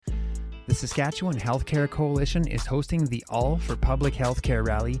The Saskatchewan Healthcare Coalition is hosting the All for Public Healthcare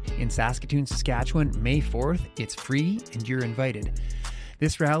rally in Saskatoon, Saskatchewan, May 4th. It's free and you're invited.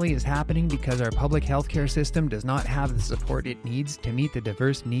 This rally is happening because our public healthcare system does not have the support it needs to meet the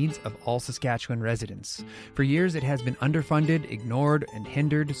diverse needs of all Saskatchewan residents. For years, it has been underfunded, ignored, and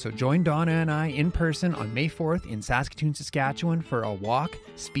hindered, so join Donna and I in person on May 4th in Saskatoon, Saskatchewan for a walk,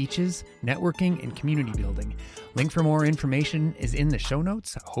 speeches, networking, and community building. Link for more information is in the show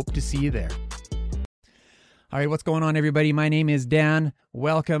notes. Hope to see you there. All right, what's going on, everybody? My name is Dan.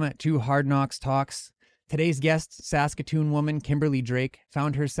 Welcome to Hard Knocks Talks. Today's guest, Saskatoon woman Kimberley Drake,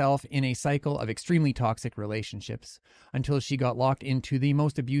 found herself in a cycle of extremely toxic relationships until she got locked into the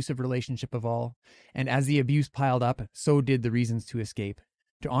most abusive relationship of all. And as the abuse piled up, so did the reasons to escape.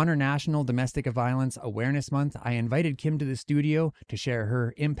 To honor National Domestic Violence Awareness Month, I invited Kim to the studio to share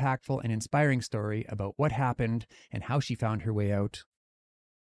her impactful and inspiring story about what happened and how she found her way out.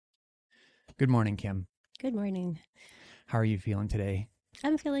 Good morning, Kim. Good morning. How are you feeling today?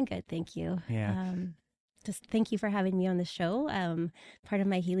 I'm feeling good, thank you. Yeah. Just thank you for having me on the show. Part of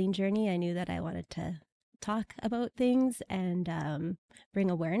my healing journey, I knew that I wanted to talk about things and bring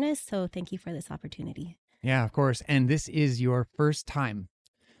awareness. So thank you for this opportunity. Yeah, of course. And this is your first time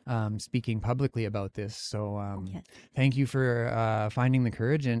speaking publicly about this. So Yes. Thank you for finding the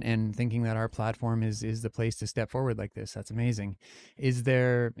courage and thinking that our platform is the place to step forward like this. That's amazing. Is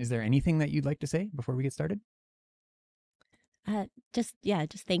there anything that you'd like to say before we get started? Just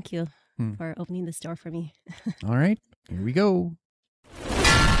thank you for opening this door for me. All right, here we go.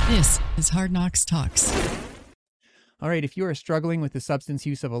 This is Hard Knocks Talks. All right, if you are struggling with the substance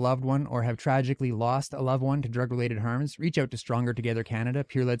use of a loved one or have tragically lost a loved one to drug-related harms, reach out to Stronger Together Canada,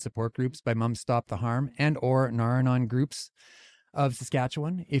 peer-led support groups by Mums Stop the Harm and or Naranon groups of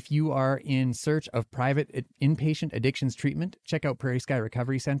Saskatchewan. If you are in search of private inpatient addictions treatment, check out Prairie Sky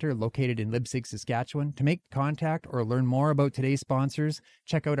Recovery Center located in Leipzig, Saskatchewan. To make contact or learn more about today's sponsors,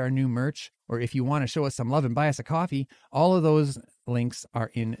 check out our new merch, or if you want to show us some love and buy us a coffee, all of those links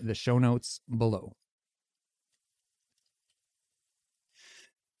are in the show notes below.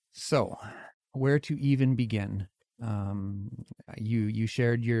 So, where to even begin? You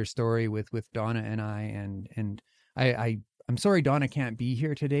shared your story with Donna and I, I'm sorry Donna can't be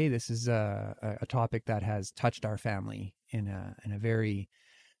here today. This is a topic that has touched our family in a very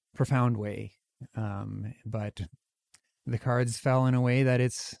profound way. But the cards fell in a way that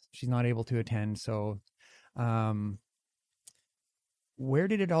she's not able to attend. So, where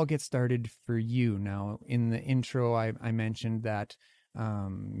did it all get started for you? Now, in the intro, I mentioned that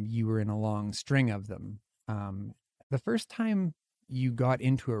you were in a long string of them. The first time you got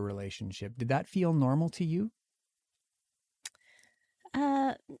into a relationship, did that feel normal to you?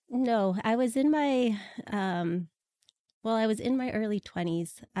 No, I was in my early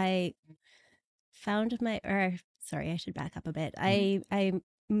 20s. I should back up a bit. I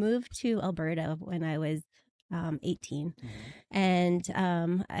moved to Alberta when I was 18, and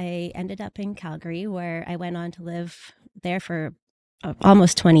I ended up in Calgary, where I went on to live there for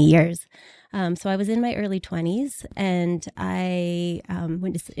almost 20 years. So I was in my early 20s, and I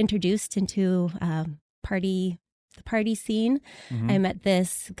was introduced into the party scene. I met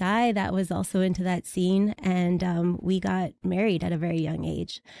this guy that was also into that scene, and we got married at a very young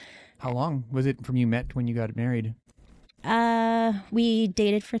age. How long was it from you met when you got married? We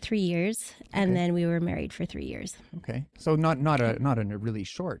dated for 3 years, and then we were married for 3 years. Okay, so not a really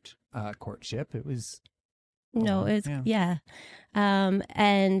short courtship. It was. No, it was, yeah.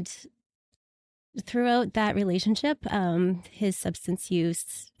 And throughout that relationship, his substance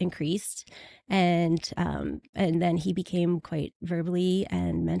use increased, and then he became quite verbally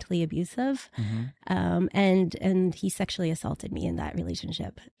and mentally abusive, and he sexually assaulted me in that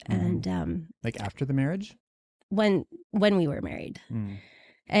relationship. And like after the marriage, when we were married.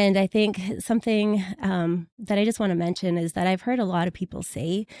 And I think something that I just want to mention is that I've heard a lot of people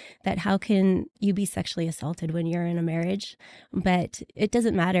say that how can you be sexually assaulted when you're in a marriage? But it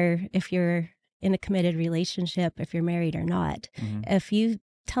doesn't matter if you're in a committed relationship, if you're married or not. If you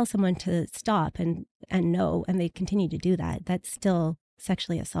tell someone to stop and no, and they continue to do that, that's still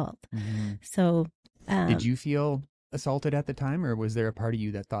sexually assault. So did you feel assaulted at the time, or was there a part of you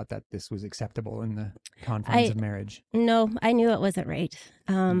that thought that this was acceptable in the confines of marriage? No, I knew it wasn't right.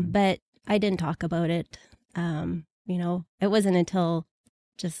 But I didn't talk about it. It wasn't until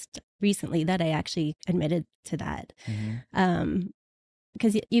just recently that I actually admitted to that.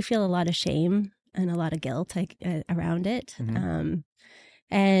 Because you feel a lot of shame and a lot of guilt around it. And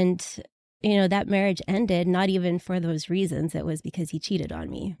that marriage ended not even for those reasons. It was because he cheated on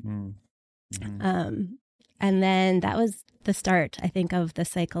me. And then that was the start, I think, of the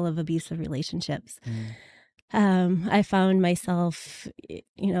cycle of abusive relationships. I found myself,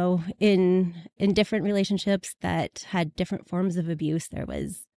 in different relationships that had different forms of abuse. There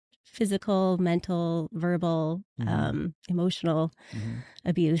was physical, mental, verbal, emotional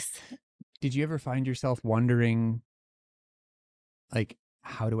abuse. Did you ever find yourself wondering, like,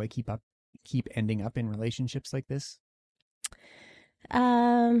 how do I keep ending up in relationships like this?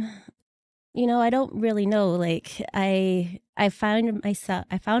 I don't really know. Like I found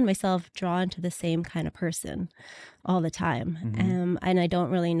myself drawn to the same kind of person all the time. And I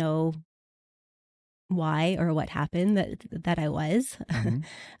don't really know why or what happened that I was.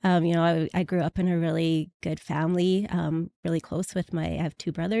 I grew up in a really good family, really close with I have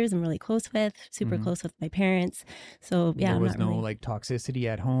two brothers I'm really close with, super close with my parents. So yeah, there was no like toxicity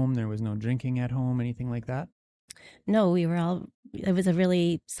at home. There was no drinking at home, anything like that? No, it was a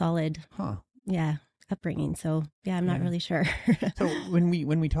really solid, upbringing. So yeah, I'm not really sure. So when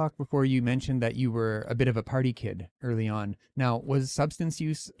we talked before, you mentioned that you were a bit of a party kid early on. Now, was substance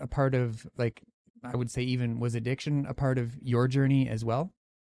use a part of, like, I would say even was addiction a part of your journey as well?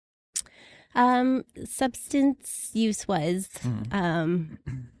 Substance use was,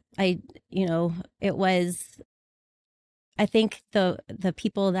 it was, I think the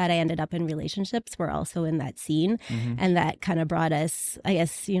people that I ended up in relationships were also in that scene, and that kind of brought us, I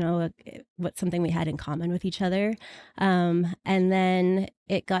guess, what something we had in common with each other. And then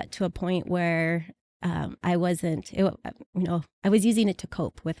it got to a point where I wasn't, I was using it to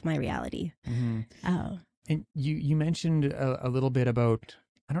cope with my reality. And you mentioned a little bit about,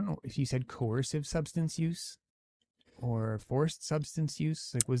 I don't know if you said coercive substance use or forced substance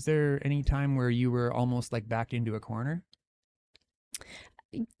use. Like, was there any time where you were almost like backed into a corner?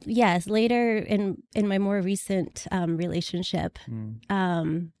 Yes, later in my more recent relationship,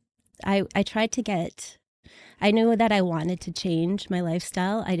 I tried to get. I knew that I wanted to change my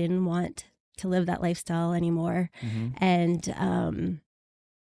lifestyle. I didn't want to live that lifestyle anymore, and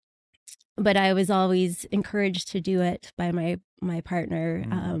but I was always encouraged to do it by my partner.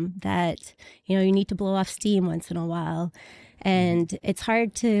 That you need to blow off steam once in a while. And it's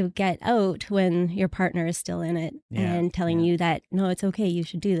hard to get out when your partner is still in it and telling you that, no, it's okay, you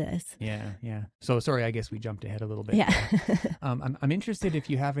should do this. Yeah, yeah. So sorry, I guess we jumped ahead a little bit. Yeah. I'm interested if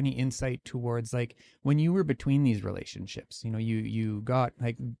you have any insight towards, like, when you were between these relationships, you got,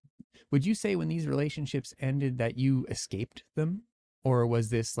 like, would you say when these relationships ended that you escaped them? Or was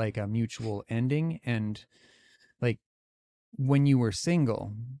this like a mutual ending? And, like, when you were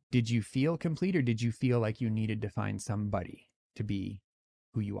single, did you feel complete, or did you feel like you needed to find somebody to be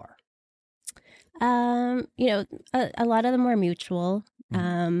who you are? A lot of them were mutual.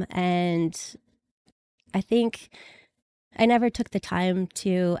 And I think I never took the time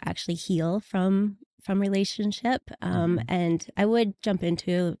to actually heal from relationship. And I would jump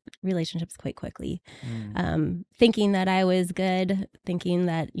into relationships quite quickly, thinking that I was good, thinking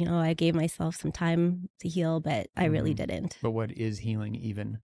that, I gave myself some time to heal, but I really didn't. But what is healing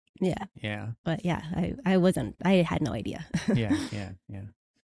even? Yeah. Yeah. But yeah, I had no idea. Yeah.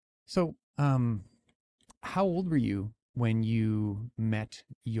 So, how old were you when you met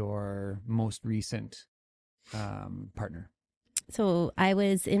your most recent partner? So I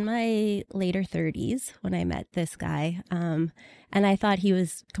was in my later 30s when I met this guy, and I thought he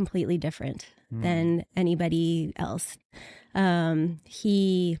was completely different than anybody else.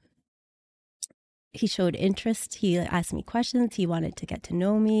 He showed interest. He asked me questions. He wanted to get to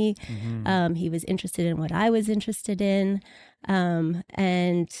know me. He was interested in what I was interested in,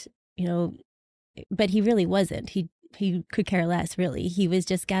 and but he really wasn't. He could care less, really. He was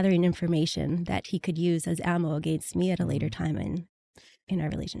just gathering information that he could use as ammo against me at a later time in our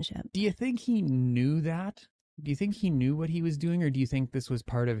relationship. Do you think he knew that? Do you think he knew what he was doing, or do you think this was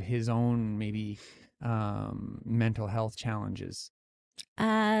part of his own, maybe, mental health challenges?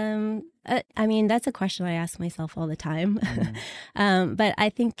 I mean, that's a question I ask myself all the time. But I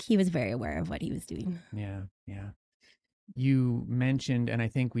think he was very aware of what he was doing. Yeah. You mentioned, and I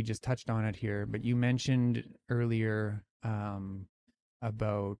think we just touched on it here, but you mentioned earlier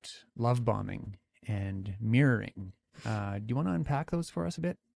about love bombing and mirroring. Do you want to unpack those for us a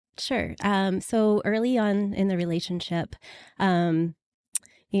bit? Sure. So early on in the relationship, when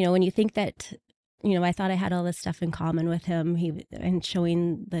you think that, I thought I had all this stuff in common with him, and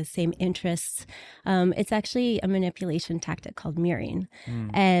showing the same interests. It's actually a manipulation tactic called mirroring.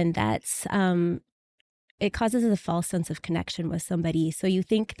 And that's, it causes a false sense of connection with somebody. So you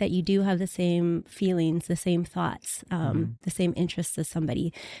think that you do have the same feelings, the same thoughts, the same interests as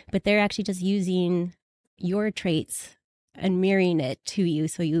somebody, but they're actually just using your traits and mirroring it to you,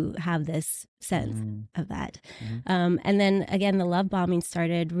 so you have this sense of that. And then again, the love bombing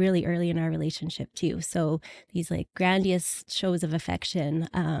started really early in our relationship too. So these like grandiose shows of affection.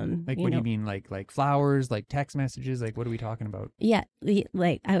 Like, what do you mean? Like flowers, like text messages? Like, what are we talking about? Yeah,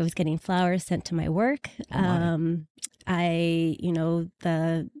 like I was getting flowers sent to my work. I,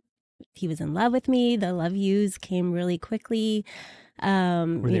 he was in love with me. The love yous came really quickly.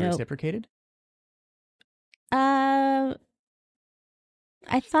 Were they reciprocated? I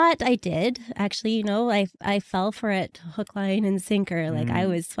thouad I did actually. I fell for it hook, line, and sinker. Like I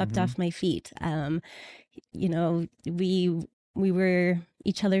was swept off my feet. We were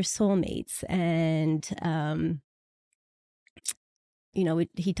each other's soulmates, and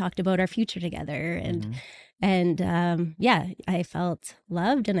he talked about our future together, and I felt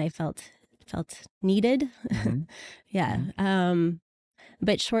loved, and I felt needed.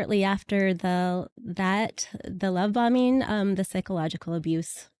 But shortly after the love bombing, the psychological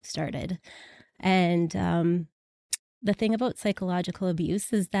abuse started. And the thing about psychological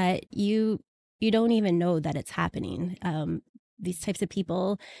abuse is that you don't even know that it's happening. These types of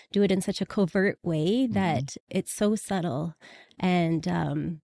people do it in such a covert way that it's so subtle,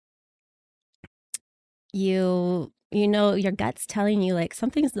 and your gut's telling you like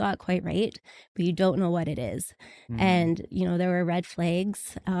something's not quite right, but you don't know what it is. And there were red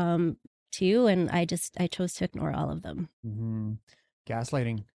flags too, and I chose to ignore all of them.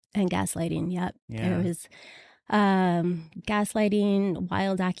 Gaslighting. Yep. There was gaslighting,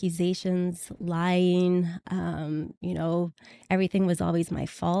 wild accusations, lying. Everything was always my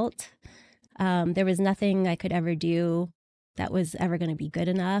fault. There was nothing I could ever do that was ever going to be good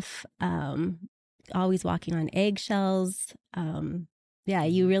enough. Always walking on eggshells.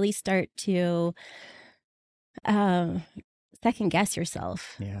 You really start to second guess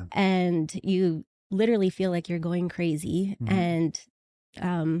yourself. Yeah. And you literally feel like you're going crazy. And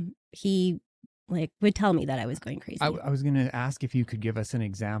he would tell me that I was going crazy. I was going to ask if you could give us an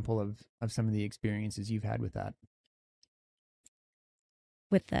example of some of the experiences you've had with that.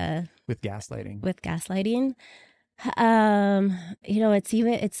 With gaslighting. With gaslighting.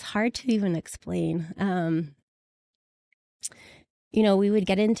 It's hard to even explain. We would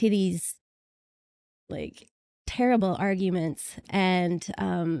get into these like terrible arguments, and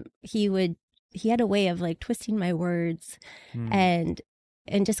he had a way of like twisting my words and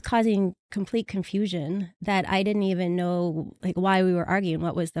just causing complete confusion that I didn't even know like why we were arguing,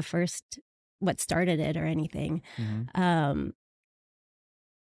 what started it or anything.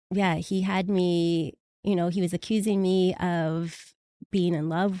 He had me, he was accusing me of being in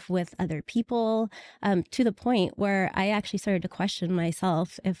love with other people, to the point where I actually started to question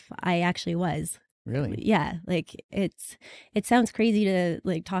myself if I actually was. Really? Yeah. Like it sounds crazy to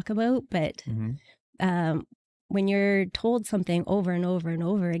like talk about, but when you're told something over and over and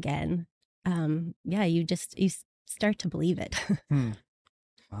over again, you start to believe it.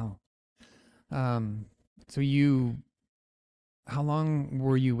 Wow. So how long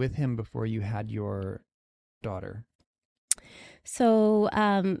were you with him before you had your daughter? So,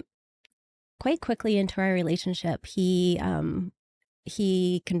 quite quickly into our relationship, he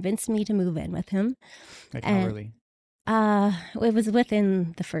convinced me to move in with him. Like how early? It was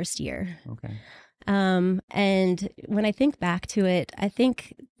within the first year. Okay. And when I think back to it, I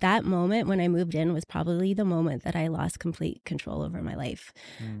think that moment when I moved in was probably the moment that I lost complete control over my life.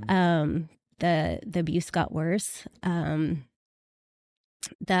 The abuse got worse.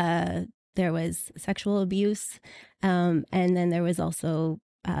 There was sexual abuse, and then there was also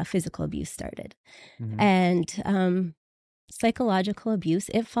physical abuse started. And psychological abuse,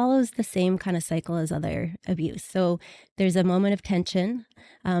 it follows the same kind of cycle as other abuse. So there's a moment of tension,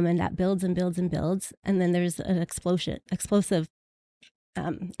 and that builds and builds and builds, and then there's an explosive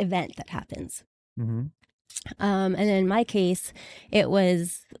event that happens. And in my case, it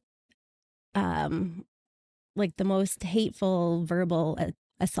was like the most hateful verbal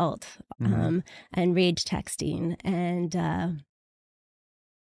assault, and rage texting, and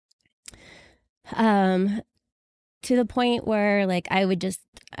to the point where like I would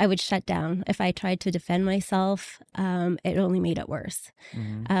shut down if I tried to defend myself. It only made it worse.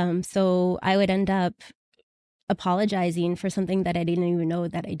 So I would end up apologizing for something that I didn't even know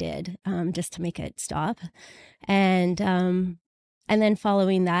that I did, just to make it stop. And then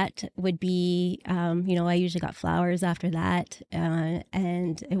following that would be, I usually got flowers after that,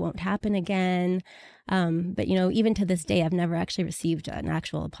 and it won't happen again. But, even to this day, I've never actually received an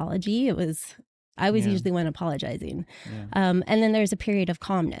actual apology. I was usually the one apologizing. And then there's a period of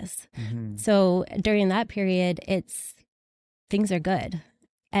calmness. So during that period, things are good.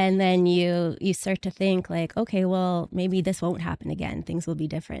 And then you start to think like, okay, well, maybe this won't happen again. Things will be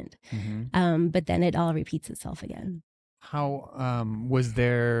different. But then it all repeats itself again. How was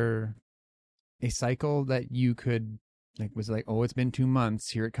there a cycle that you could was like, oh, it's been 2 months,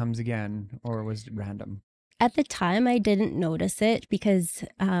 here it comes again, or was it random? At the time, I didn't notice it because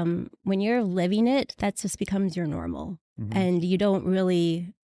when you're living it, that just becomes your normal, and you don't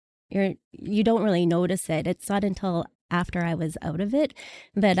really notice it. It's not until after I was out of it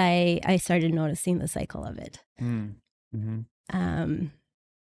that I started noticing the cycle of it.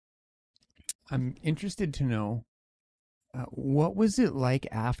 I'm interested to know what was it like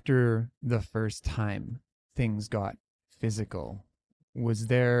after the first time things got physical? Was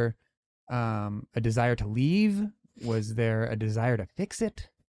there a desire to leave? Was there a desire to fix it?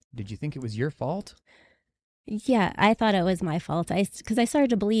 Did you think it was your fault? Yeah, I thought it was my fault. Because I started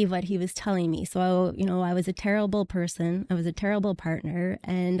to believe what he was telling me. So, I was a terrible person. I was a terrible partner.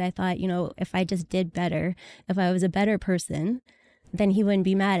 And I thought, if I just did better, if I was a better person, then he wouldn't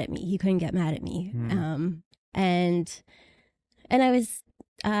be mad at me. He couldn't get mad at me. And I was,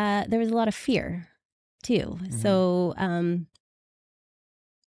 there was a lot of fear too. So,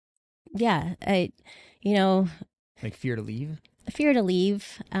 yeah, like fear to leave?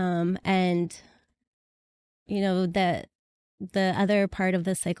 And the other part of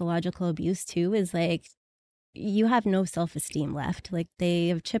the psychological abuse too is like you have no self-esteem left. Like they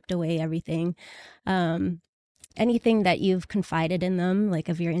have chipped away everything. Anything that you've confided in them, like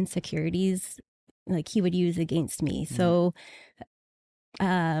of your insecurities, like he would use against me. So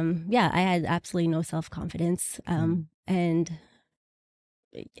yeah, I had absolutely no self-confidence. And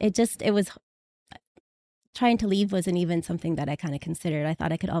it was trying to leave wasn't even something that I kind of considered. I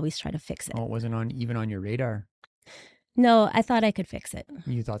thought I could always try to fix it. Oh, it wasn't even on your radar? No, I thought I could fix it.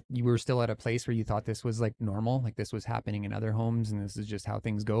 You thought you were still at a place where you thought this was like normal, like this was happening in other homes and this is just how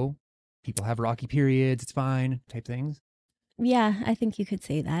things go? People have rocky periods, it's fine, type things? Yeah, I think you could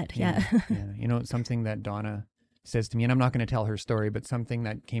say that. Yeah. Yeah. Something that Donna says to me, and I'm not going to tell her story, but something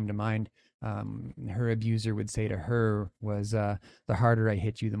that came to mind, her abuser would say to her was, the harder I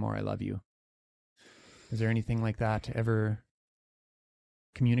hit you, the more I love you. Is there anything like that ever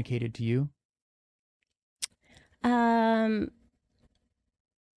communicated to you?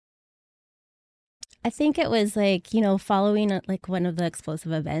 I think it was like, following like one of the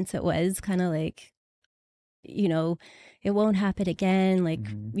explosive events, it was kind of like, it won't happen again. Like,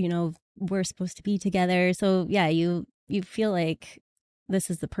 we're supposed to be together. So yeah, you feel like this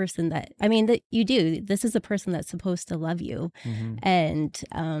is the person that you do. This is the person that's supposed to love you, and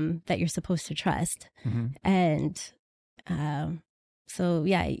that you're supposed to trust. And so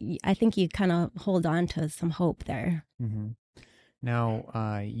yeah, I think you kind of hold on to some hope there.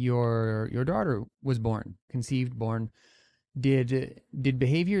 Now, your daughter was conceived. Did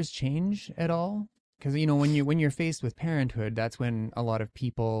behaviors change at all? Because when you're faced with parenthood, that's when a lot of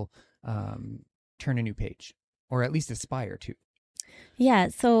people turn a new page, or at least aspire to. Yeah.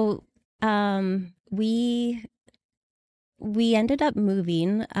 So we ended up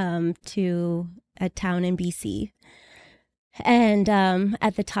moving to a town in BC, and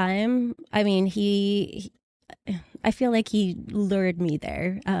at the time, I feel like he lured me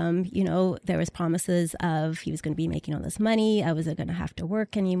there. There was promises of he was going to be making all this money. I wasn't going to have to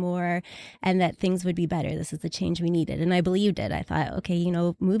work anymore, and that things would be better. This is the change we needed. And I believed it. I thought, okay,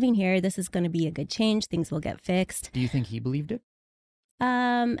 moving here, this is going to be a good change. Things will get fixed. Do you think he believed it?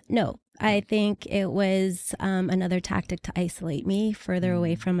 No, I think it was another tactic to isolate me further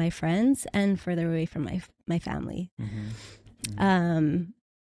away from my friends and further away from my family. And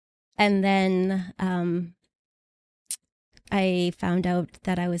then I found out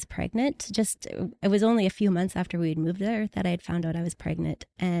that I was pregnant. It was only a few months after we had moved there that I had found out I was pregnant.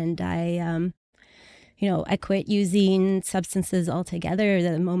 And I quit using substances altogether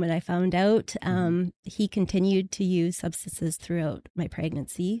the moment I found out. He continued to use substances throughout my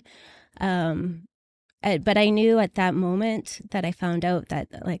pregnancy. But I knew at that moment that I found out that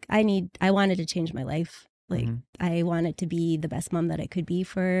I wanted to change my life. Like I wanted to be the best mom that I could be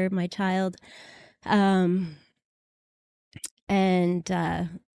for my child. And there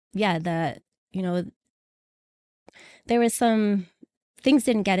was things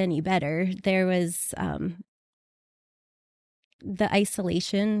didn't get any better. There was the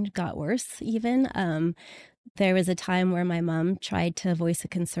isolation got worse even. There was a time where my mom tried to voice a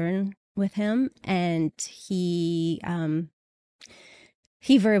concern with him, and he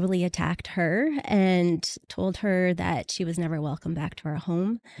verbally attacked her and told her that she was never welcome back to our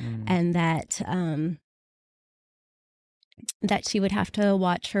home, and that that she would have to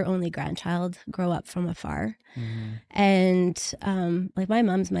watch her only grandchild grow up from afar. Mm-hmm. And like my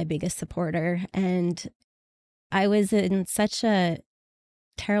mom's my biggest supporter, and I was in such a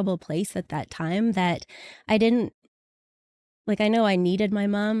terrible place at that time that I didn't like, I know I needed my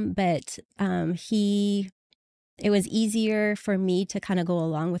mom, but it was easier for me to kind of go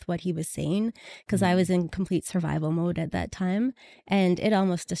along with what he was saying because I was in complete survival mode at that time, and it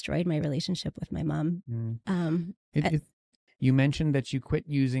almost destroyed my relationship with my mom. You mentioned that you quit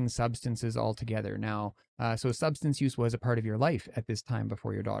using substances altogether. Now, so substance use was a part of your life at this time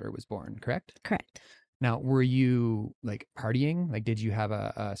before your daughter was born, correct? Correct. Now, were you like partying? Like, did you have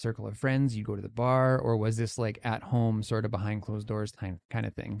a circle of friends? You go to the bar, or was this like at home, sort of behind closed doors kind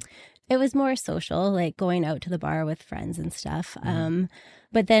of thing? It was more social, like going out to the bar with friends and stuff.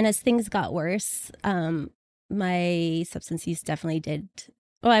 But then as things got worse, my substance use definitely did.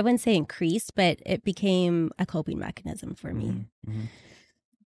 Well, I wouldn't say increased, but it became a coping mechanism for me. Mm-hmm.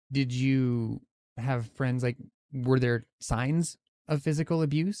 Did you have friends, like, were there signs of physical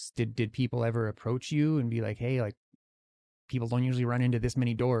abuse? Did people ever approach you and be like, hey, like, people don't usually run into this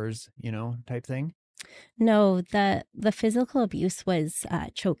many doors, type thing? No, the physical abuse was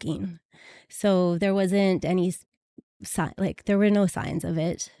choking. So there wasn't any like there were no signs of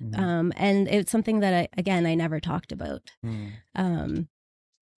it. And it's something that I never talked about.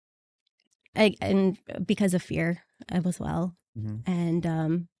 And because of fear as well. And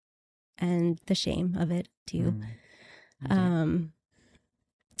the shame of it too. Okay.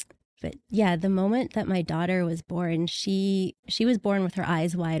 But yeah, the moment that my daughter was born, she was born with her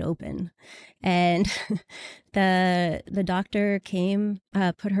eyes wide open, and the doctor came,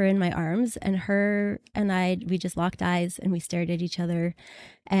 put her in my arms, and her and we just locked eyes and we stared at each other,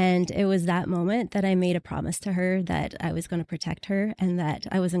 and it was that moment that I made a promise to her that I was going to protect her and that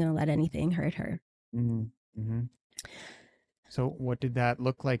I wasn't going to let anything hurt her. So what did that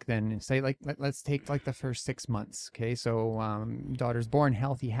look like then? Say, like, let's take like the first 6 months. Okay. So, daughter's born,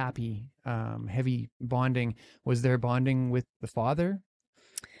 healthy, happy, heavy bonding. Was there bonding with the father?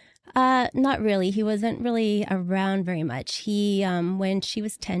 Not really. He wasn't really around very much. He, when she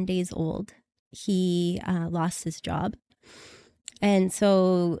was 10 days old, he lost his job. And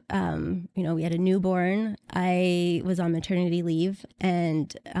so, we had a newborn. I was on maternity leave,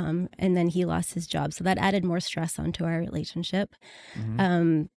 and then he lost his job. So that added more stress onto our relationship.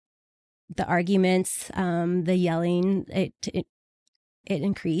 The arguments, the yelling, it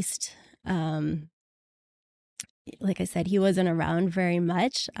increased. Like I said, he wasn't around very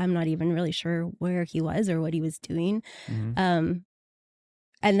much. I'm not even really sure where he was or what he was doing. And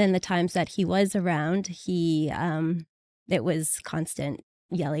then the times that he was around, it was constant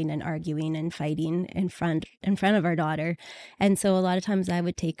yelling and arguing and fighting in front of our daughter. And so a lot of times I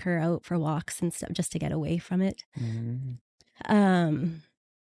would take her out for walks and stuff just to get away from it. And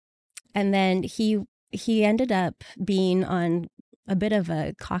then he ended up being on a bit of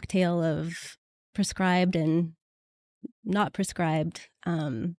a cocktail of prescribed and not prescribed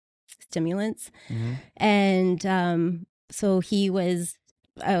stimulants. And so he was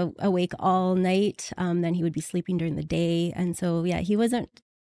awake all night. Then he would be sleeping during the day. And so, yeah, he wasn't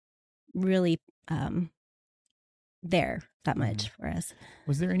really there that much for us.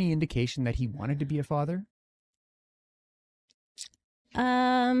 Was there any indication that he wanted to be a father?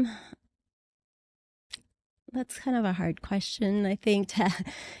 That's kind of a hard question, I think, to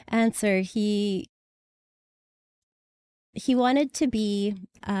answer. He wanted to be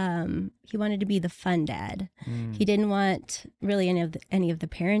the fun dad. He didn't want really any of the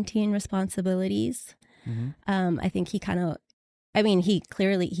parenting responsibilities. I think he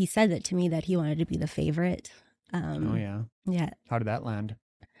said that to me that he wanted to be the favorite. Oh yeah. Yeah. How did that land?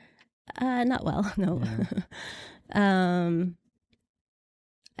 Not well, no. Yeah.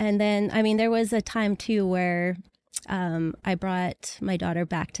 And then, there was a time too where I brought my daughter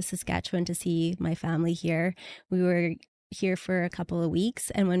back to Saskatchewan to see my family here. We were here for a couple of weeks,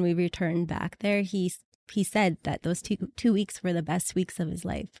 and when we returned back there, he said that those two weeks were the best weeks of his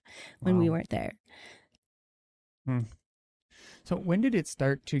life when we weren't there. So when did it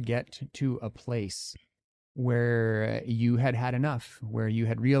start to get to a place where you had had enough, where you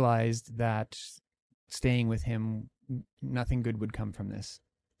had realized that staying with him, nothing good would come from this?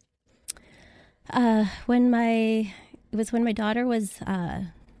 When my daughter was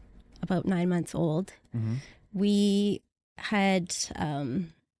about 9 months old, we had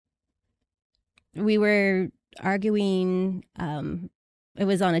we were arguing. It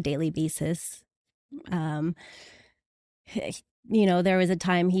was on a daily basis. There was a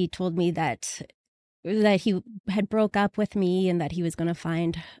time he told me that he had broke up with me and that he was going to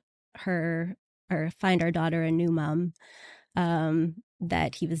find her or find our daughter a new mom,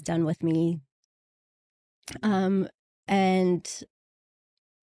 that he was done with me. And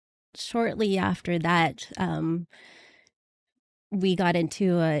shortly after that, we got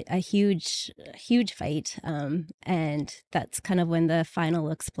into a huge fight. And that's kind of when the final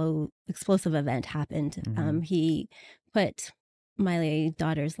explosive event happened. He put my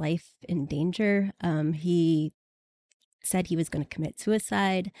daughter's life in danger. He said he was going to commit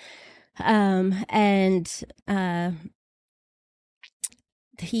suicide. And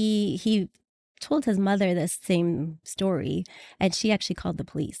he told his mother this same story, and she actually called the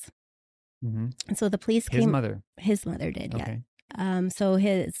police. And so the police came. His mother did, yeah. Okay. So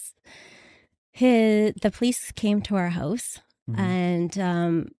the police came to our house,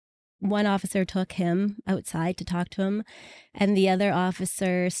 and one officer took him outside to talk to him, and the other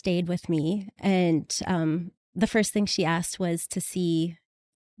officer stayed with me. And the first thing she asked was to see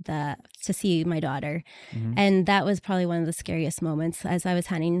my daughter, and that was probably one of the scariest moments. As I was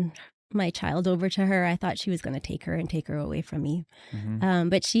handing my child over to her, I thought she was going to take her away from me.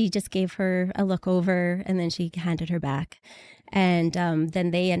 But she just gave her a look over, and then she handed her back. And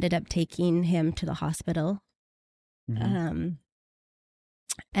then they ended up taking him to the hospital. And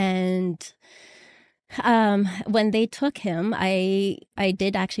when they took him, I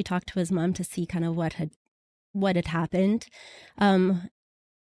did actually talk to his mom to see kind of what had happened.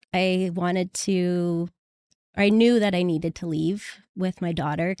 I knew that I needed to leave with my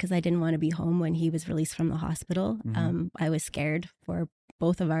daughter because I didn't want to be home when he was released from the hospital. I was scared for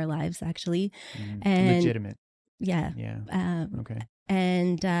both of our lives, actually. And legitimate. Yeah. Yeah. Okay.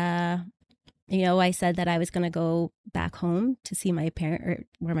 And, I said that I was going to go back home to see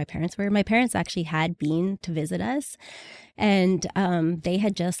where my parents were. My parents actually had been to visit us, and they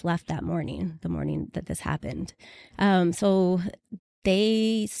had just left the morning that this happened. So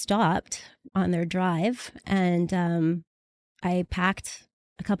they stopped on their drive, and I packed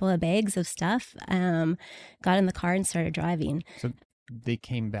a couple of bags of stuff, got in the car and started driving. So they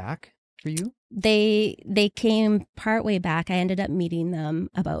came back for you? They came partway back. I ended up meeting them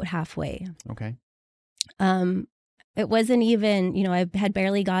about halfway. Okay. It wasn't even, I had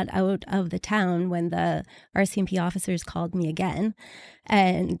barely got out of the town when the RCMP officers called me again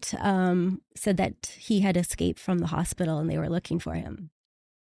and said that he had escaped from the hospital and they were looking for him.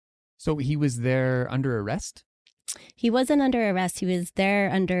 So he was there under arrest? He wasn't under arrest. He was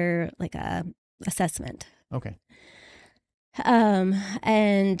there under like a assessment. Okay.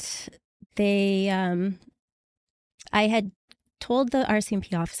 And they, I had told the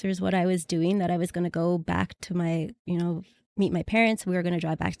RCMP officers what I was doing, that I was going to go back to meet my parents. We were going to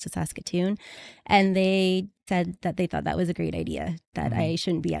drive back to Saskatoon. And they said that they thought that was a great idea, that I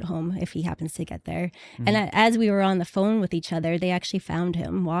shouldn't be at home if he happens to get there. And as we were on the phone with each other, they actually found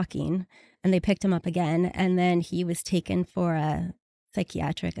him walking and they picked him up again. And then he was taken for a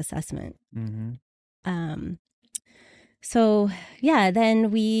psychiatric assessment. So yeah,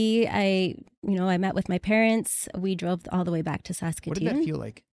 then I met with my parents. We drove all the way back to Saskatoon. What did that feel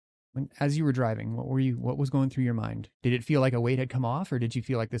like as you were driving? What was going through your mind? Did it feel like a weight had come off, or did you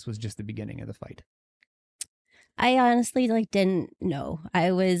feel like this was just the beginning of the fight? I honestly didn't know.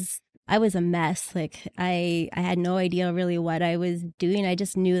 I was a mess. I had no idea really what I was doing. I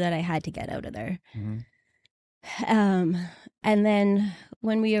just knew that I had to get out of there. And then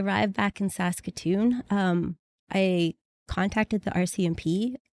when we arrived back in Saskatoon, I contacted the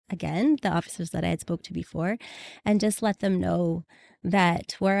RCMP again, the officers that I had spoke to before, and just let them know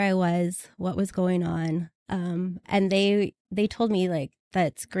that where I was, what was going on. And they told me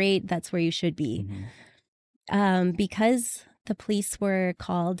that's great. That's where you should be. Because the police were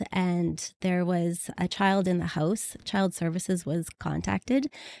called and there was a child in the house, child services was contacted.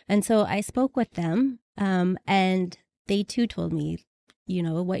 And so I spoke with them, and they too told me,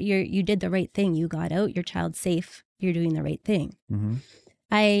 you did the right thing. You got out, your child's safe. You're doing the right thing.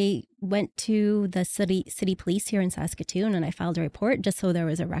 I went to the city police here in Saskatoon and I filed a report just so there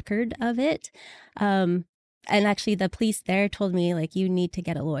was a record of it. And actually the police there told me you need to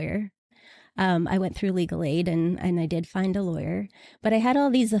get a lawyer. I went through legal aid and I did find a lawyer, but I had all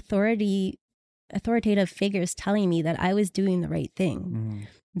these authoritative figures telling me that I was doing the right thing.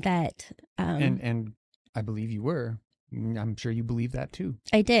 That and I believe you were. I'm sure you believe that too.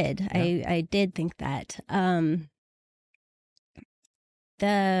 I did. Yeah. I did think that.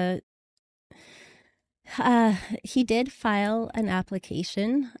 He did file an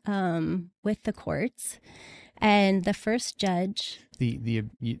application with the courts, and the first judge,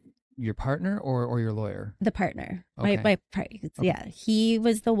 your partner or your lawyer? The partner, Okay. my partner, yeah, he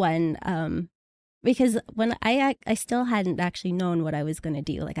was the one because when I still hadn't actually known what I was going to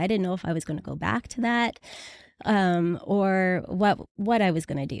do. Like I didn't know if I was going to go back to that, or what I was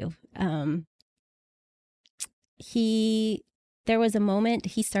going to do. There was a moment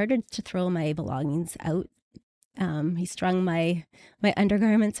he started to throw my belongings out. He strung my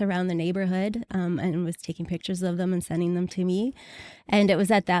undergarments around the neighborhood, and was taking pictures of them and sending them to me. And it was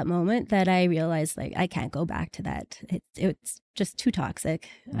at that moment that I realized, like, I can't go back to that. It's just too toxic.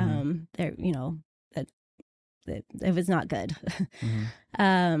 There, that it was not good.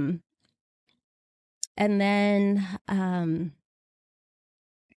 And then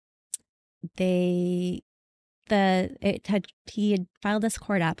he had filed this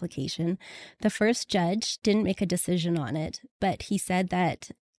court application. The first judge didn't make a decision on it, but he said that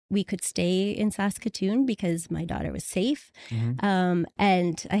we could stay in Saskatoon because my daughter was safe.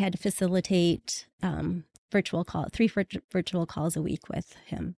 And I had to facilitate three virtual calls a week with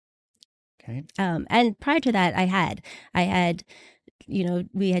him. Okay. And prior to that, I had,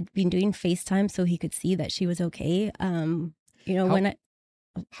 we had been doing FaceTime so he could see that she was okay.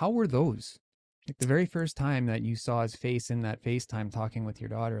 How were those? Like the very first time that you saw his face in that FaceTime talking with your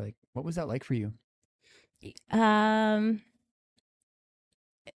daughter, like what was that like for you? It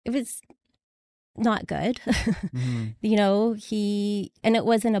was not good. And it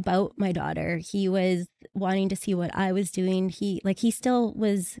wasn't about my daughter. He was wanting to see what I was doing. He still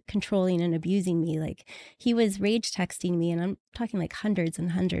was controlling and abusing me. Like he was rage texting me, and I'm talking like hundreds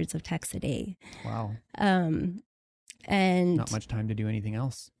and hundreds of texts a day. Wow. And not much time to do anything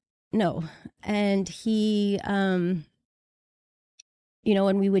else. No. And he, when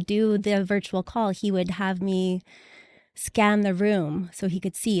we would do the virtual call, he would have me scan the room so he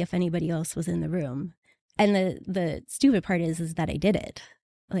could see if anybody else was in the room. And the stupid part is that I did it.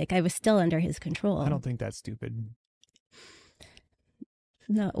 Like I was still under his control. I don't think that's stupid.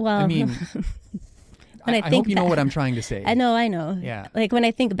 No, well, I mean, I hope you know what I'm trying to say. I know. Yeah. Like when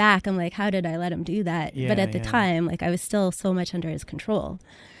I think back, I'm like, how did I let him do that? Yeah, but at the time, like I was still so much under his control.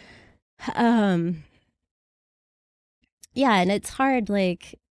 Yeah, and it's hard,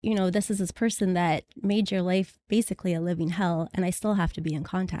 like, this is this person that made your life basically a living hell, and I still have to be in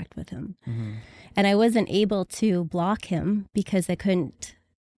contact with him. And I wasn't able to block him because I couldn't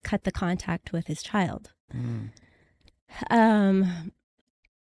cut the contact with his child.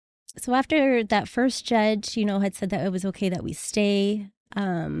 So after that first judge, had said that it was okay that we stay,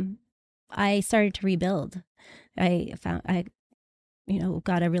 I started to rebuild. I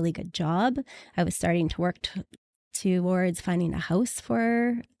got a really good job. I was starting to work towards finding a house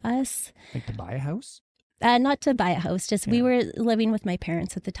for us. Like to buy a house? Not to buy a house, just we were living with my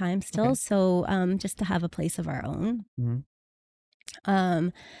parents at the time still. Okay. So just to have a place of our own.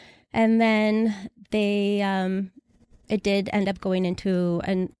 And then it did end up going into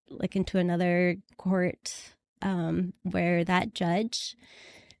another court where that judge,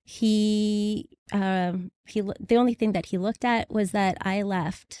 the only thing that he looked at was that I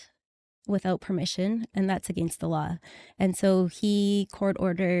left without permission, and that's against the law. And so he court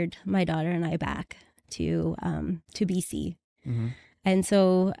ordered my daughter and I back to BC. And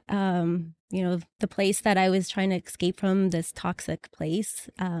so, the place that I was trying to escape from, this toxic place,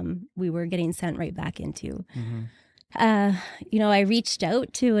 we were getting sent right back into. I reached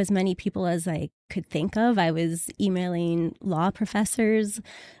out to as many people as I could think of. I was emailing law professors.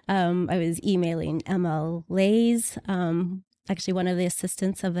 I was emailing MLAs. Actually, one of the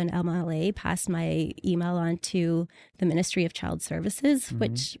assistants of an MLA passed my email on to the Ministry of Child Services,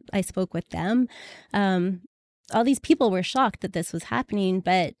 which I spoke with them. All these people were shocked that this was happening,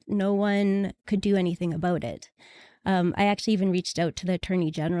 but no one could do anything about it. I actually even reached out to the Attorney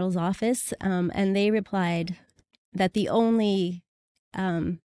General's office, and they replied that the only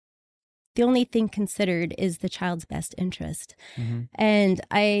thing considered is the child's best interest. And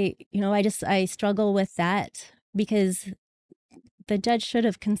I struggle with that because the judge should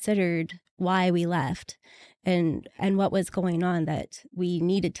have considered why we left and what was going on that we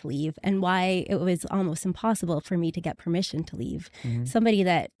needed to leave and why it was almost impossible for me to get permission to leave. Somebody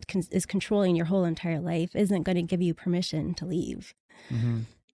that is controlling your whole entire life isn't going to give you permission to leave.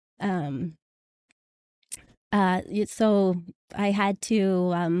 So I had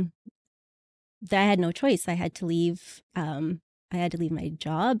to, I had no choice. I had to leave. I had to leave my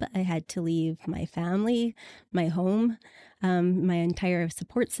job. I had to leave my family, my home, my entire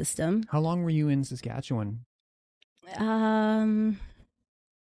support system. How long were you in Saskatchewan? I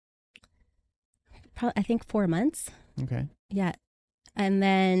think 4 months. Okay. Yeah. And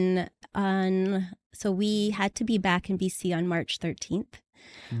then so we had to be back in BC on March 13th.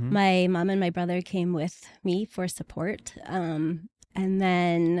 My mom and my brother came with me for support. And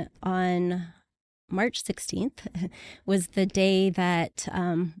then on March 16th was the day that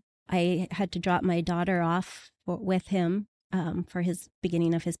I had to drop my daughter off with him for his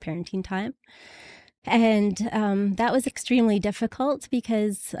beginning of his parenting time. And that was extremely difficult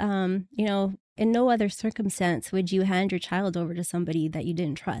because, in no other circumstance would you hand your child over to somebody that you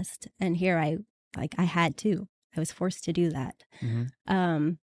didn't trust. And here I had to. I was forced to do that.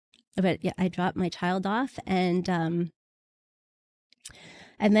 Mm-hmm. But yeah, I dropped my child off, and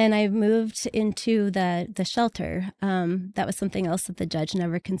then I moved into the shelter. That was something else that the judge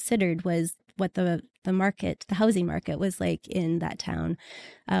never considered, was what the housing market was like in that town.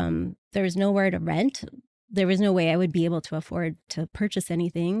 There was nowhere to rent. There was no way I would be able to afford to purchase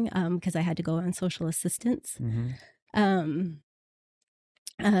anything because I had to go on social assistance. Mm-hmm.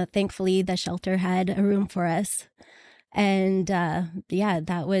 Thankfully, the shelter had a room for us. And yeah,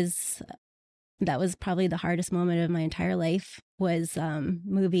 that was probably the hardest moment of my entire life, was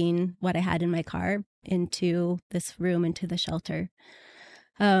moving what I had in my car into this room, into the shelter.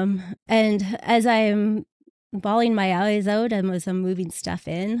 And as I'm bawling my eyes out and as I'm moving stuff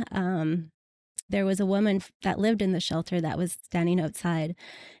in, there was a woman that lived in the shelter that was standing outside,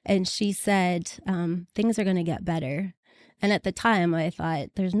 and she said, things are going to get better. And at the time I thought,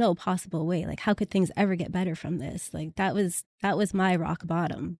 there's no possible way. Like, how could things ever get better from this? Like, that was my rock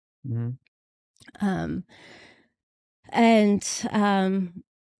bottom. Mm-hmm.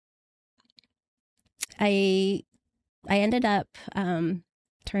 I ended up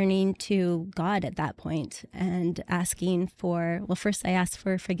turning to God at that point and asking for, well, first I asked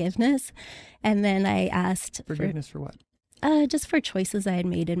for forgiveness, and then I asked Forgiveness for what? Just for choices I had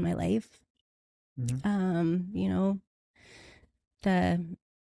made in my life. Mm-hmm.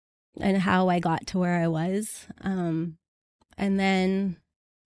 And how I got to where I was. And then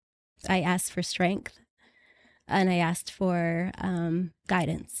I asked for strength, and I asked for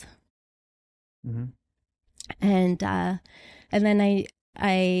guidance. Mm-hmm. And then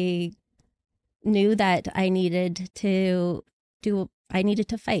I knew that I needed to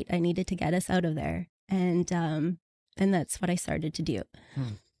fight. I needed to get us out of there. And that's what I started to do.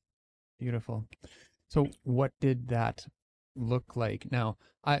 Beautiful. So what did that look like? Now,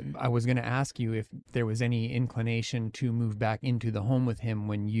 I was going to ask you if there was any inclination to move back into the home with him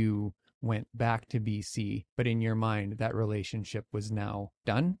when you went back to BC, but in your mind, that relationship was now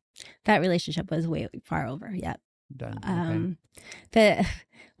done? That relationship was way far over. Yeah. Done. Okay.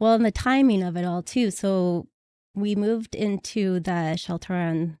 And the timing of it all too. So we moved into the shelter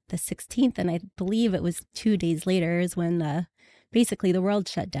on the 16th, and I believe it was 2 days later is when basically the world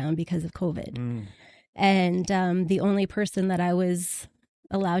shut down because of COVID. Mm. And the only person that I was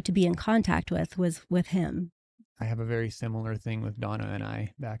allowed to be in contact with was with him. I have a very similar thing with Donna and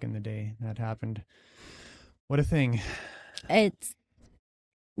I back in the day that happened. What a thing. It's,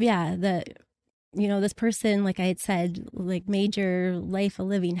 yeah, this person, like I had said, like, made your life a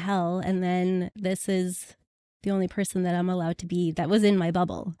living hell. And then this is the only person that I'm allowed to be that was in my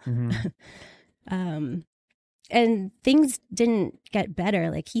bubble. Mm-hmm. And things didn't get better.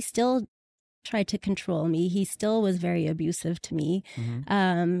 Like, he still tried to control me. He still was very abusive to me.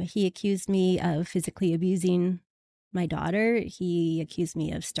 Mm-hmm. He accused me of physically abusing my daughter. He accused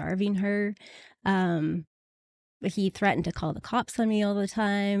me of starving her. He threatened to call the cops on me all the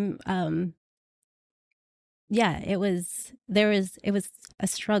time. Yeah, it was a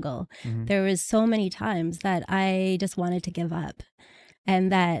struggle. Mm-hmm. There was so many times that I just wanted to give up,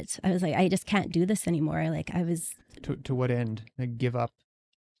 and that I was like, I just can't do this anymore. Like, I was To what end? Like, give up?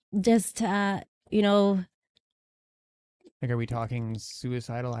 just Like, are we talking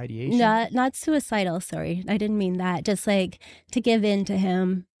suicidal ideation? not suicidal, sorry, I didn't mean that. Just like to give in to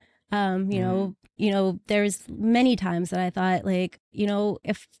him. There's many times that I thought, like,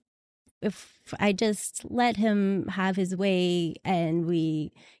 if I just let him have his way, and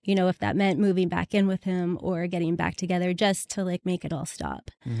we, if that meant moving back in with him or getting back together, just to like make it all stop.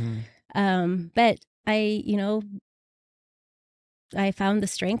 Mm-hmm. But I found the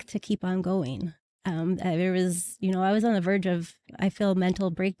strength to keep on going. There was, I was on the verge of, I feel,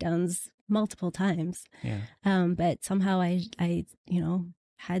 mental breakdowns multiple times. Yeah. But somehow I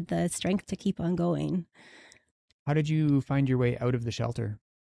had the strength to keep on going. How did you find your way out of the shelter?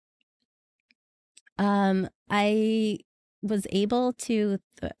 I was able to,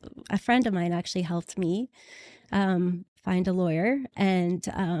 a friend of mine actually helped me find a lawyer,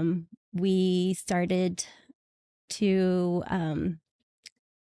 and we started to,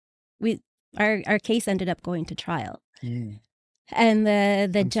 our case ended up going to trial. Mm. And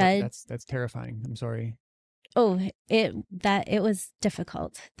the judge, that's terrifying. I'm sorry. it was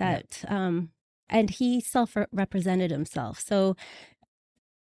difficult. And he self-represented himself. So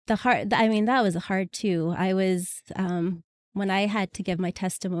that was hard too. I was, when I had to give my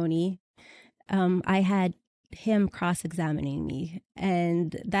testimony, I had him cross-examining me,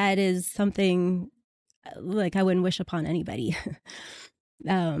 and that is something like I wouldn't wish upon anybody.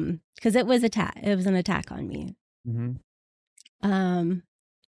 Because it was an attack on me. Mm-hmm.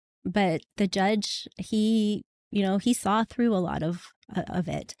 But the judge, he saw through a lot of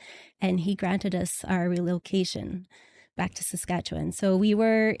it, and he granted us our relocation back to Saskatchewan. So we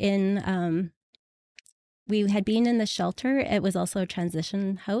had been in the shelter. It was also a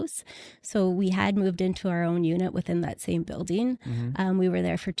transition house. So we had moved into our own unit within that same building. Mm-hmm. We were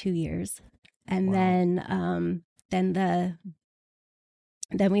there for 2 years. And Wow.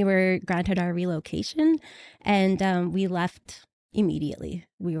 then we were granted our relocation, and we left immediately.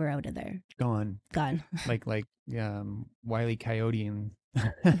 We were out of there. Gone. Like Wile E. Coyote and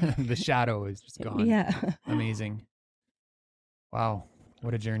the shadow is just gone. Yeah. Amazing. Wow.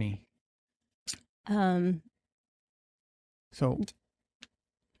 What a journey. So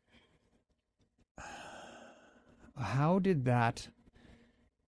how did that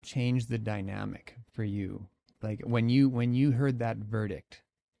change the dynamic for you? Like when you heard that verdict,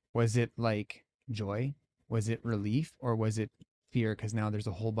 was it like joy? Was it relief, or was it fear because now there's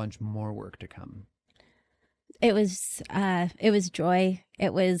a whole bunch more work to come? It was joy.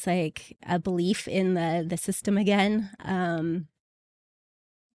 It was like a belief in the system again. And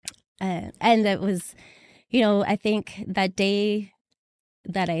it was, I think that day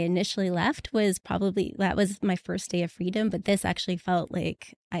that I initially left that was my first day of freedom, but this actually felt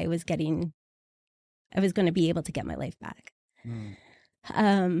like I was going to be able to get my life back. Mm.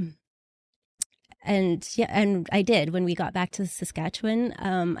 And I did. When we got back to Saskatchewan,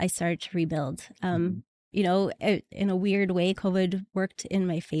 I started to rebuild. In a weird way, COVID worked in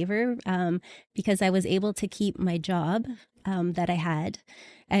my favor, because I was able to keep my job that I had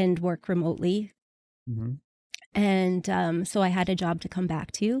and work remotely. Mm-hmm. And so I had a job to come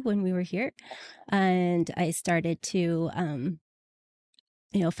back to when we were here. And I started to,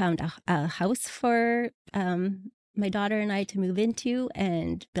 found a house for my daughter and I to move into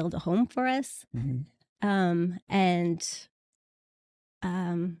and build a home for us. Mm-hmm. And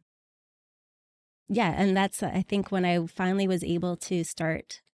that's, I think, when I finally was able to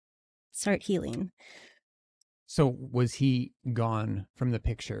start healing. So was he gone from the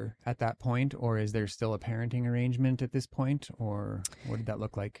picture at that point, or is there still a parenting arrangement at this point, or what did that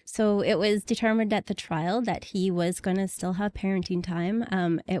look like? So it was determined at the trial that he was going to still have parenting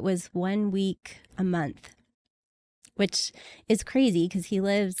time. It was 1 week a month, which is crazy because he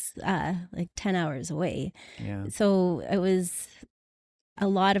lives like 10 hours away. Yeah. So it was a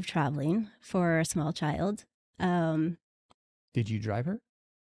lot of traveling for a small child. Did you drive her?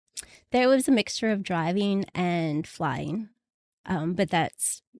 There was a mixture of driving and flying, but it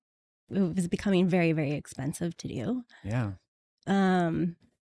was becoming very, very expensive to do. Yeah. And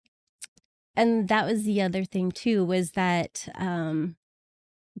that was the other thing too, was that the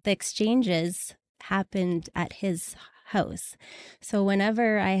exchanges happened at his house. So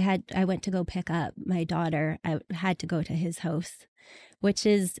whenever I went to go pick up my daughter, I had to go to his house,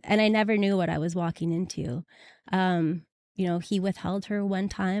 and I never knew what I was walking into. He withheld her one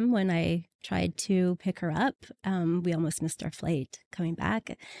time when I tried to pick her up. We almost missed our flight coming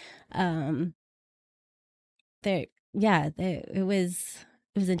back. It was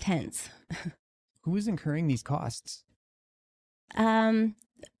intense. Who was incurring these costs?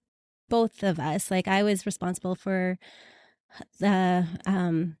 Both of us. Like, I was responsible for the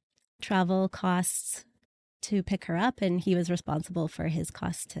travel costs to pick her up, and he was responsible for his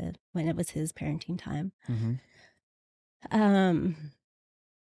costs when it was his parenting time. Mm-hmm.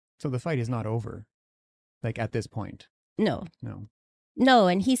 So the fight is not over, like at this point. No,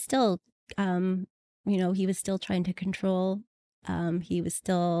 and he's still, he was still trying to control. He was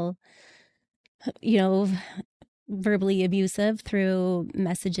still, verbally abusive through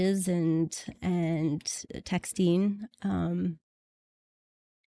messages and texting.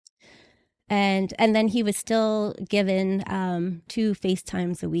 And then he was still given 2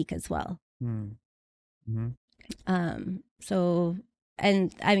 FaceTimes a week as well. Mm-hmm. So,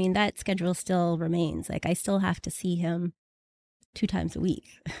 and I mean, that schedule still remains. Like, I still have to see him 2 times a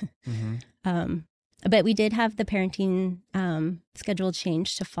week. Mm-hmm. But we did have the parenting schedule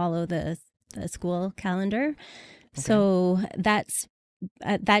change to follow the school calendar. Okay. So that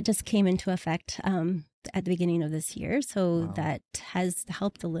just came into effect at the beginning of this year. So wow. That has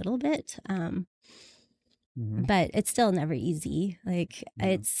helped a little bit. Mm-hmm. But it's still never easy. Like,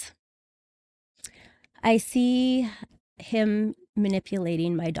 I see him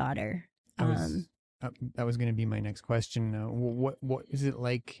manipulating my daughter. That was going to be my next question. What is it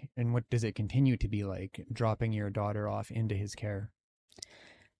like, and what does it continue to be like, dropping your daughter off into his care?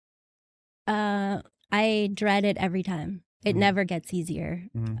 I dread it every time. It Mhm. never gets easier.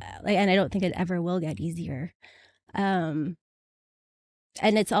 Mhm. And I don't think it ever will get easier. Um,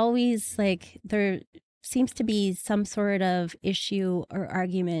 and it's always like there seems to be some sort of issue or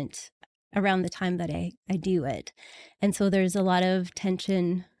argument around the time that I do it. And so there's a lot of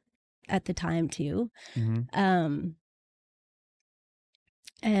tension at the time too. Mhm.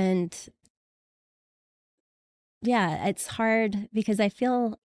 And yeah, it's hard because I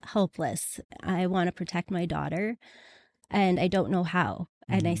feel helpless. I want to protect my daughter and I don't know how.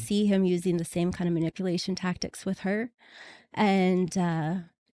 And I Mhm. see him using the same kind of manipulation tactics with her. And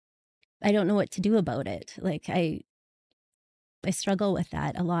I don't know what to do about it. Like I struggle with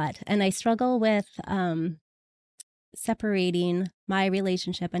that a lot. And I struggle with separating my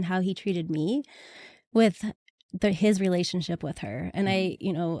relationship and how he treated me with his relationship with her. And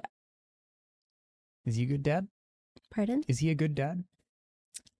Is he a good dad? pardon? Is he a good dad?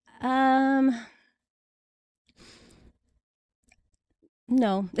 Um,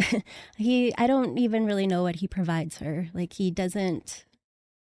 no, I don't even really know what he provides her. Like he doesn't,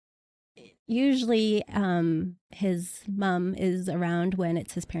 usually, his mom is around when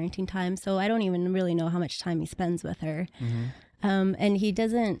it's his parenting time. So I don't even really know how much time he spends with her. Mm-hmm. And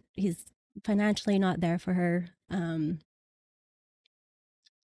he's financially not there for her.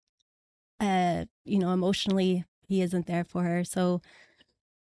 Emotionally, he isn't there for her. So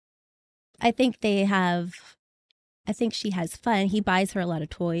I think I think she has fun. He buys her a lot of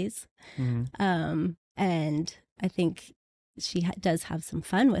toys. Mm-hmm. And I think she does have some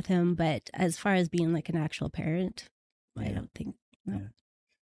fun with him. But as far as being like an actual parent, I Yeah. don't think, no. Yeah.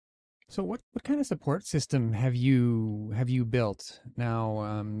 So what kind of support system have you built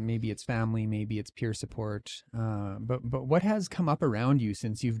now? Maybe it's family, maybe it's peer support. But what has come up around you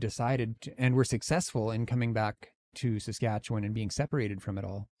since you've decided and were successful in coming back to Saskatchewan and being separated from it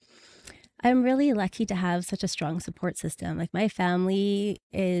all? I'm really lucky to have such a strong support system. Like my family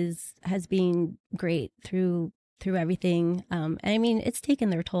has been great through everything. And I mean, it's taken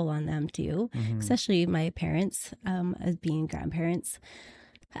their toll on them too, Mm-hmm. especially my parents, as being grandparents.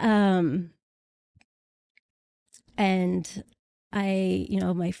 Um, and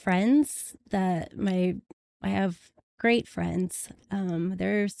my friends I have great friends.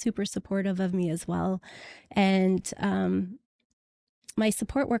 They're super supportive of me as well. And my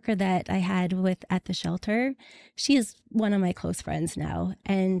support worker that I had with at the shelter, she is one of my close friends now,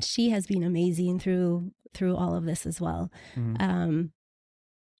 and she has been amazing through all of this as well. Mm-hmm.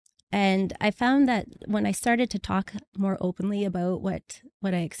 And I found that when I started to talk more openly about what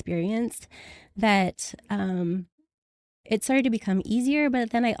I experienced, that it started to become easier.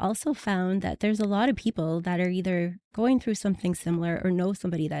 But then I also found that there's a lot of people that are either going through something similar or know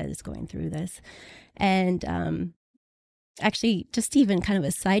somebody that is going through this. And actually, just even kind of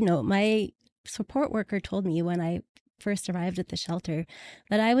a side note, my support worker told me when I first arrived at the shelter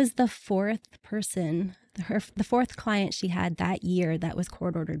that I was the fourth person, the fourth client she had that year that was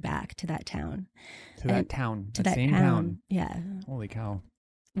court ordered back to that town. To that town, To that that same town. Yeah. Holy cow.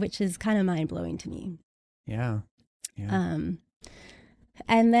 Which is kind of mind blowing to me. Yeah. Yeah.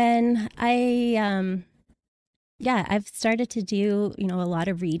 And then I've started to do, a lot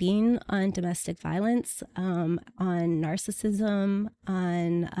of reading on domestic violence, on narcissism,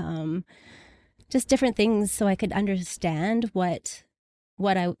 on just different things so I could understand what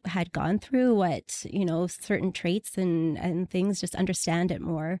I had gone through, what, certain traits and things, just understand it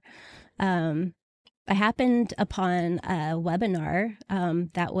more. I happened upon a webinar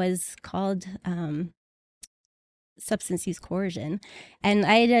that was called substance use coercion, and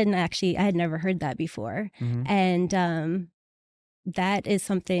I had never heard that before. Mm-hmm. And that is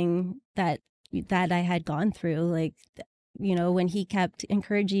something that I had gone through, like, when he kept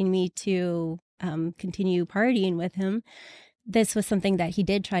encouraging me to continue partying with him, this was something that he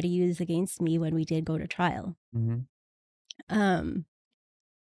did try to use against me when we did go to trial. Mm-hmm. um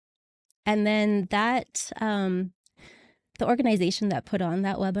and then the organization that put on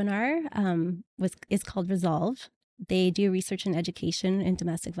that webinar is called Resolve. They do research and education in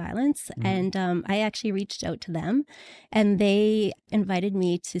domestic violence. Mm-hmm. And I actually reached out to them, and they invited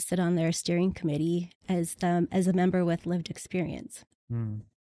me to sit on their steering committee as a member with lived experience.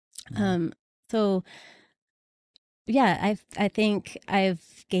 Mm-hmm. So yeah, I think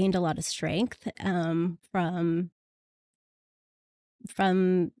I've gained a lot of strength from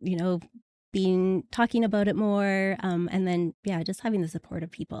being talking about it more, and then just having the support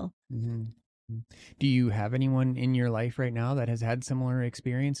of people. Mm-hmm. Do you have anyone in your life right now that has had similar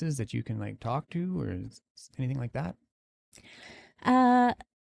experiences that you can like talk to, or anything like that? Uh,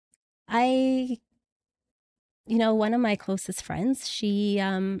 I, one of my closest friends, she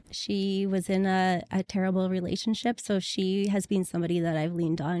was in a terrible relationship. So she has been somebody that I've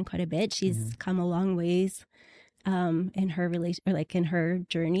leaned on quite a bit. She's come a long ways, in her relation, or like in her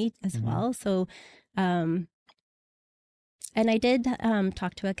journey as well. So, and I did,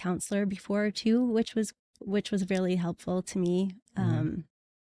 talk to a counselor before too, which was really helpful to me.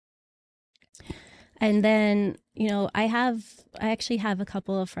 And then, I actually have a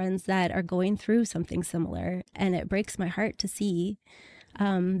couple of friends that are going through something similar, and it breaks my heart to see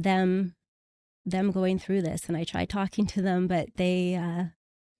them going through this. And I try talking to them, but they,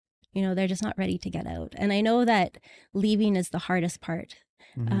 they're just not ready to get out. And I know that leaving is the hardest part,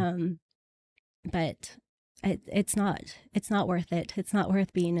 but it's not worth it. It's not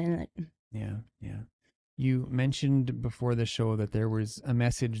worth being in it. Yeah, yeah. You mentioned before the show that there was a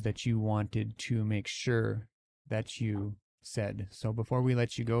message that you wanted to make sure that you said. So before we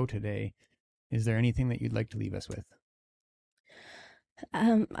let you go today, is there anything that you'd like to leave us with?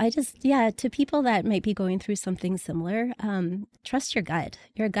 To people that might be going through something similar, trust your gut.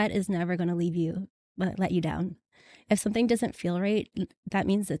 Your gut is never going to leave you, let you down. If something doesn't feel right, that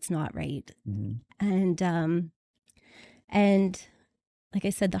means it's not right. And like I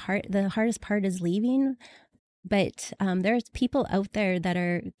said, the hardest part is leaving, but there's people out there that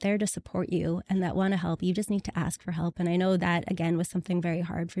are there to support you and that want to help. You just need to ask for help. And I know that, again, was something very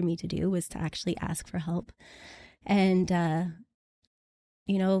hard for me to do, was to actually ask for help. And,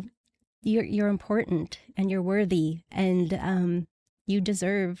 you're important and you're worthy, and you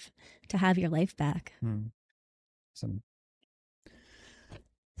deserve to have your life back. Awesome.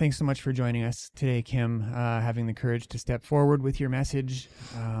 Thanks so much for joining us today, Kim, having the courage to step forward with your message.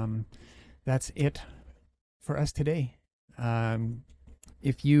 That's it for us today.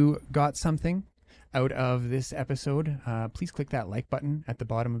 If you got something out of this episode, please click that like button at the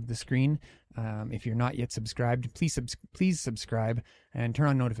bottom of the screen. If you're not yet subscribed, please subscribe and turn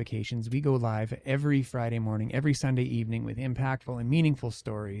on notifications. We go live every Friday morning, every Sunday evening with impactful and meaningful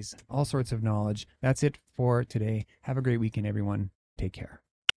stories, all sorts of knowledge. That's it for today. Have a great weekend, everyone. Take care.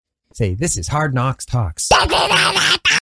 Say, this is Hard Knocks Talks.